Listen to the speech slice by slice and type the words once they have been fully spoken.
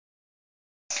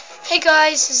Hey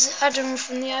guys, this is Adam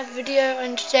from the Ad Video,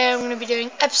 and today I'm going to be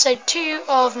doing episode 2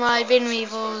 of my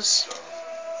binweevils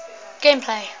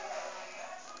gameplay.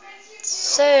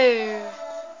 So,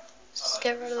 let's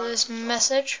get rid of this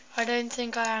message. I don't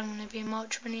think I am going to be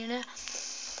multi-millionaire.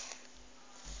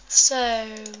 So,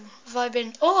 have I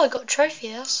been... Oh, I got a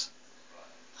trophy,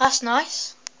 that's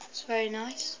nice. That's very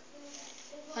nice.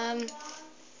 Have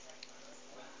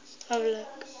a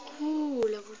look. Ooh,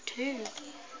 level 2.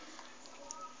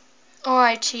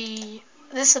 Alrighty,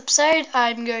 this episode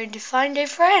I'm going to find a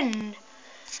friend.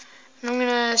 And I'm going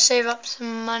to save up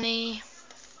some money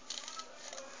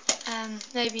and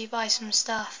maybe buy some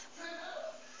stuff.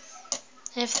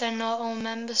 If they're not all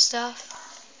member stuff.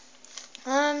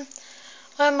 Where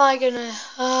am I going to...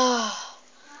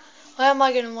 where am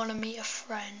I going to want to meet a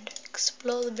friend?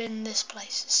 Explore the bin in this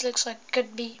place. This looks like a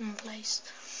good beaten place.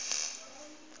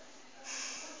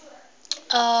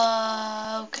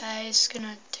 Okay, it's going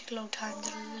to take a long time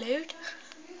to load.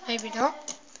 Maybe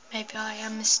not. Maybe I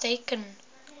am mistaken.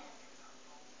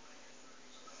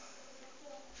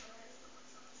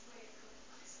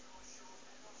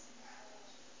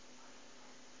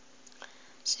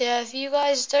 So yeah, if you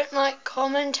guys don't like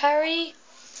commentary,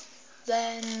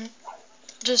 then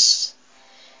just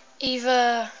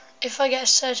either, if I get a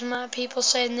certain amount of people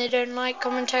saying they don't like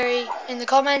commentary in the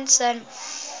comments, then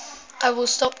I will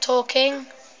stop talking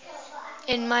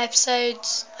in my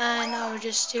episodes and I will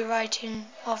just do writing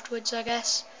afterwards, I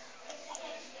guess.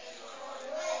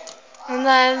 And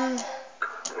then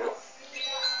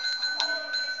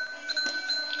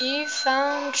you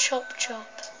found Chop Chop.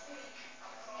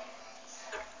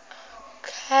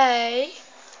 Okay.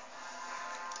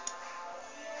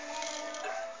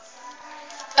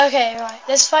 Okay, right,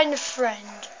 let's find a friend.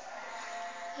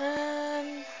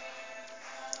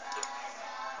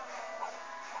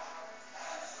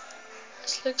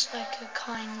 This looks like a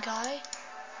kind guy.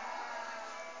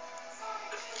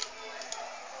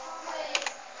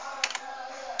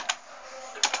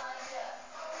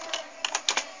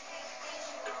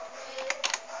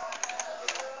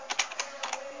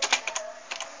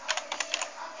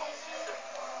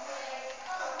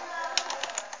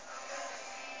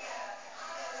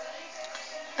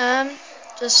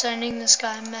 Just sending this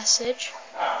guy a message.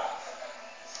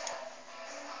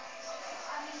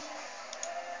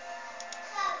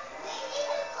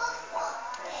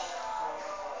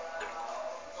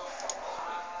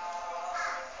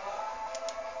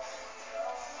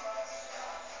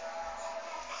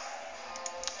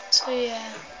 So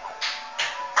yeah,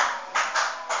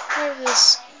 where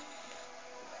this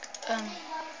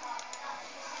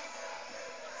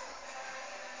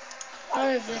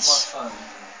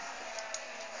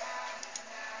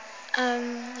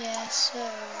yeah, so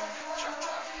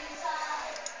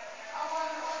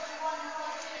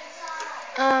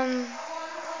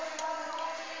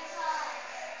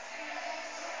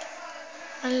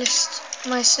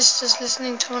my sister's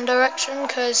listening to One Direction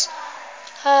because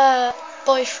her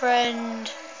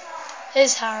boyfriend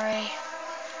is Harry.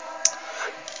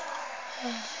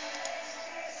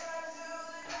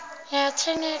 Yeah,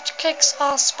 teenage kicks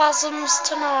are spasms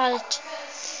tonight.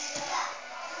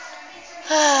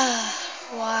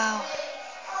 Wow.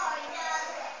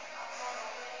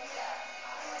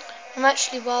 I'm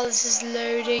actually, while this is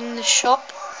loading the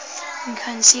shop, I'm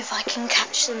going to see if I can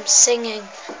catch them singing.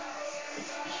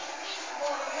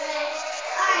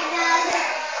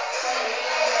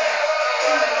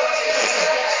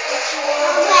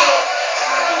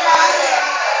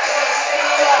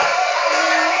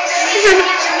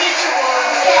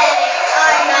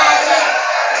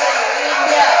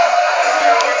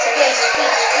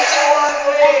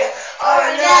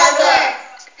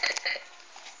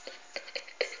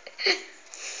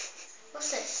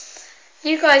 What's this?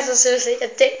 You guys are seriously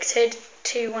addicted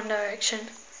to One Direction.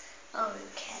 Oh, who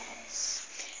cares?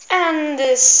 And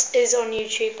this is on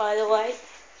YouTube, by the way.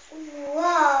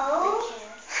 Whoa.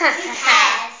 Who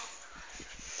cares?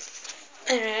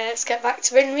 Anyway, let's get back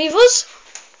to binweevils.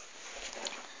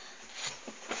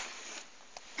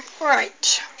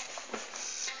 Right.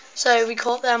 So we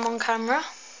caught them on camera.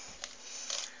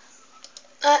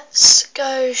 Let's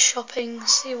go shopping,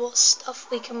 see what stuff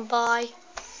we can buy.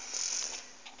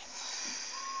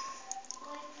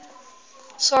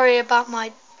 Sorry about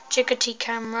my jiggity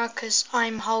camera because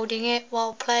I'm holding it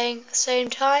while playing at the same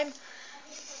time.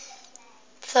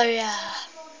 So yeah.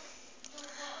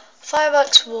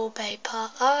 $5 wallpaper.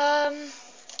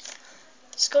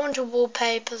 Let's go on to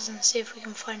wallpapers and see if we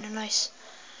can find a nice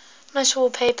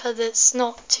wallpaper that's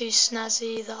not too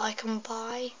snazzy that I can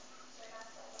buy.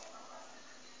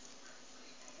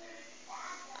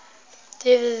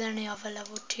 See if there's any other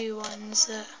level 2 ones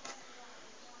that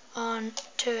aren't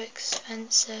too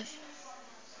expensive.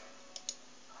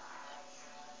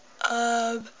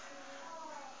 Oh,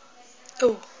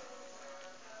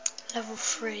 level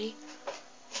 3.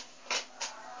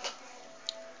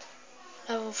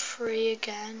 Level 3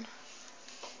 again.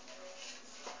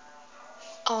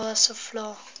 Oh, that's a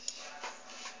floor.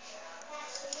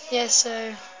 Yeah,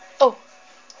 so... Oh,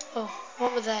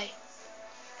 what were they?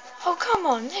 Oh, come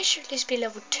on, they should at least be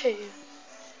level 2.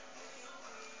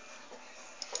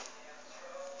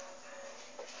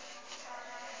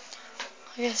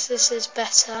 I guess this is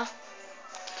better.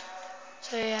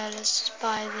 So yeah, let's just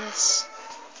buy this.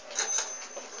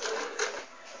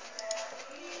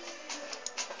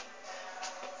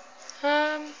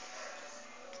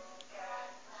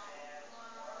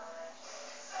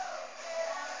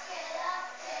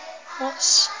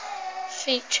 What's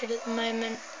featured at the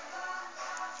moment?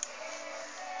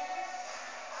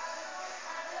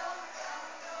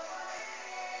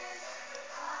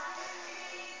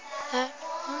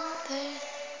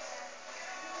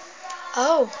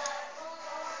 Oh,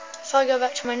 if I go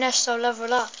back to my nest, I'll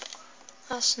level up.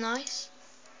 That's nice.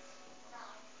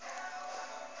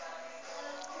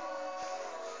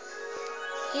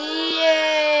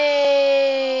 Yay!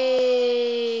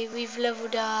 We've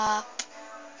leveled up.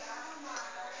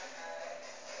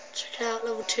 Check it out,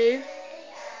 level 2.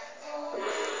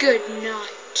 Good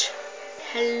night.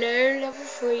 Hello, level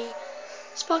 3.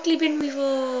 Sparkly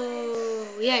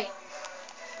binweevil. Yay.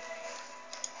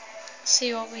 Let's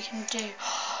see what we can do.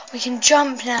 We can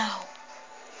jump now.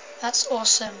 That's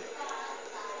awesome.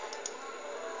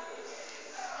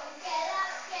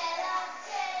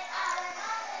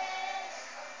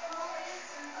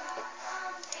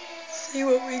 See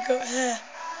what we got here.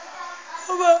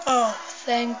 Oh,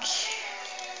 thank you.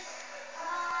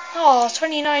 Oh,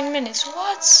 29 minutes.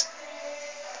 What?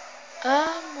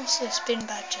 What's this? Bin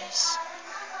badges.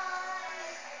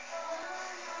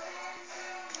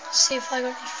 Let's see if I got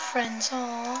any friends.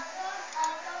 Oh.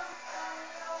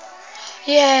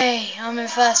 Yay! I'm in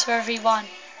first for every one.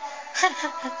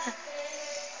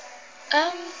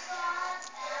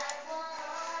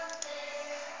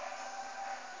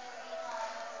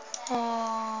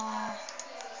 Oh.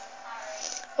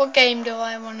 What game do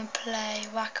I want to play?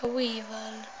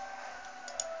 Whack-a-weevil.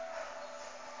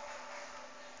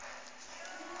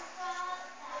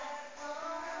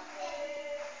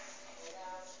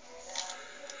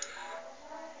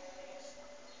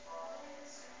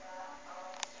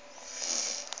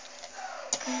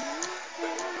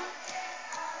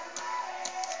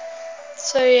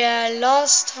 So yeah,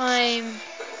 last time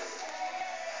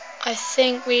I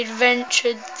think we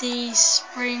adventured the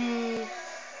spring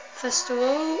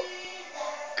festival.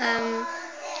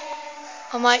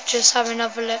 I might just have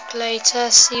another look later,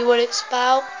 see what it's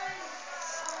about,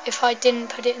 if I didn't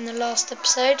put it in the last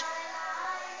episode.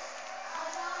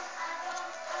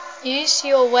 Use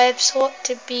your web sort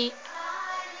to beat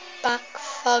back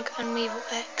Fug and Weevil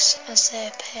X as they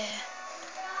appear.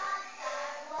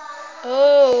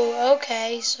 Oh,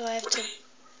 okay, so I have to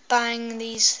bang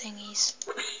these thingies.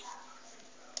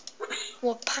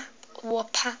 Wapap,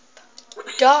 wapap.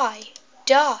 Die,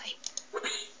 die,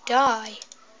 die,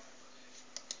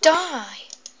 die,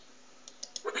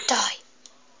 die,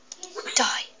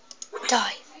 die,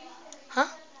 die. Huh?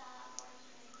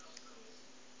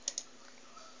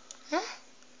 Huh?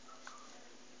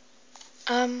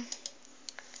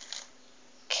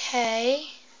 Okay.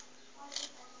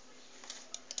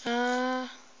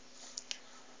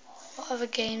 What other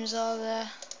games are there?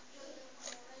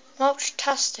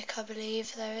 Mulch-tastic, I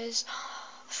believe there is.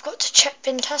 I forgot to check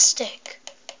Bintastic.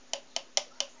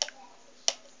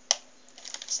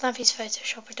 Snappy's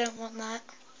Photoshop, I don't want that.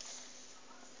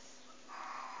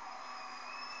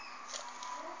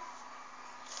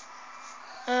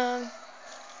 I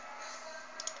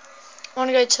want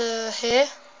to go to here.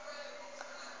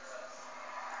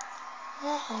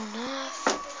 What on earth?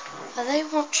 Are they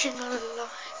watching a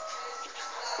live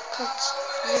concert?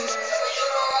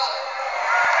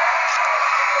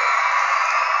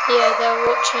 Yeah, they're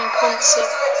watching a concert of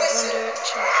One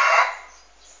Direction.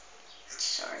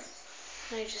 Sorry,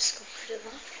 I just got rid of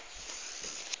that.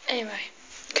 Anyway,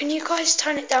 can you guys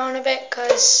turn it down a bit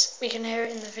because we can hear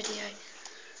it in the video.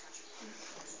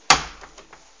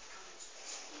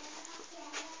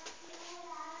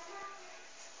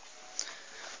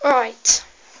 Right,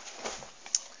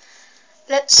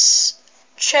 let's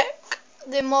check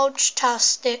the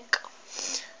Mulch-tastic,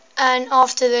 and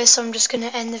after this I'm just going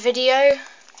to end the video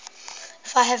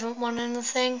if I haven't won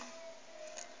anything.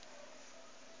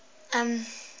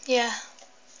 Yeah.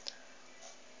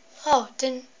 Oh,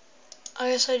 I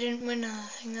guess I didn't win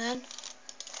anything then.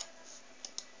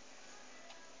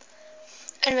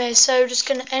 Anyway, so just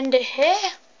gonna end it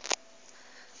here.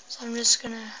 So I'm just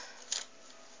gonna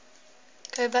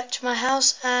go back to my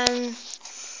house and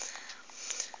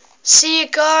see you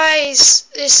guys.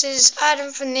 This is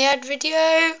Adam from the ad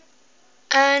video,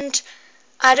 and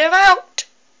Adam out.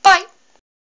 Bye.